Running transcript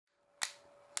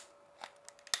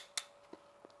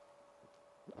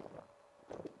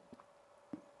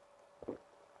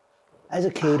As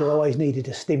a kid, I always needed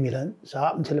a stimulant. So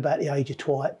up until about the age of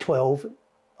 12,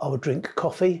 I would drink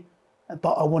coffee,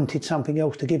 but I wanted something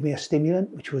else to give me a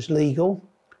stimulant, which was legal.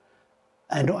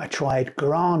 And I tried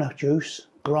guarana juice,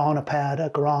 guarana powder,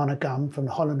 guarana gum from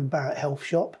the Holland and Barrett health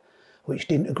shop, which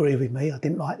didn't agree with me. I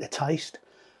didn't like the taste.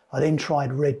 I then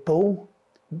tried Red Bull,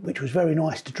 which was very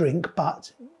nice to drink,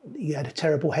 but you had a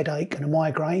terrible headache and a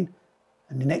migraine,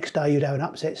 and the next day you'd have an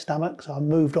upset stomach. So I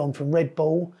moved on from Red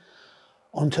Bull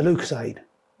onto Lucozade,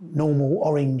 normal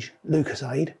orange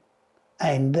Lucozade.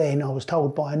 And then I was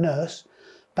told by a nurse,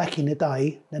 back in the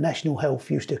day, the National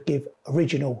Health used to give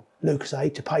original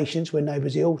Lucozade to patients when they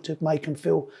was ill to make them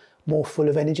feel more full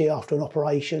of energy after an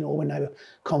operation or when they were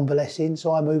convalescing.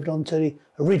 So I moved on to the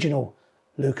original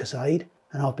Lucozade,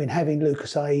 and I've been having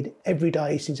Lucozade every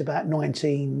day since about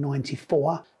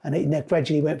 1994, and it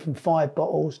gradually went from 5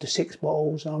 bottles to 6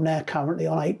 bottles, and I'm now currently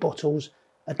on 8 bottles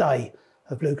a day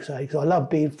of Lucozade because I love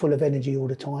being full of energy all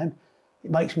the time.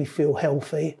 It makes me feel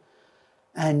healthy,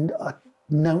 and I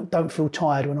don't feel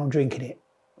tired when I'm drinking it.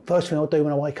 First thing I'll do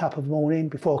when I wake up in the morning,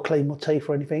 before I clean my teeth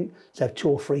or anything, is have 2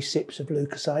 or 3 sips of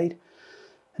Lucozade.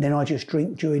 And then I just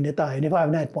drink during the day. And if I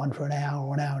haven't had one for an hour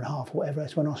or an hour and a half or whatever,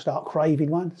 that's when I start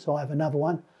craving one. So I have another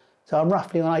one. So I'm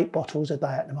roughly on 8 bottles a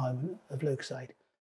day at the moment of Lucozade.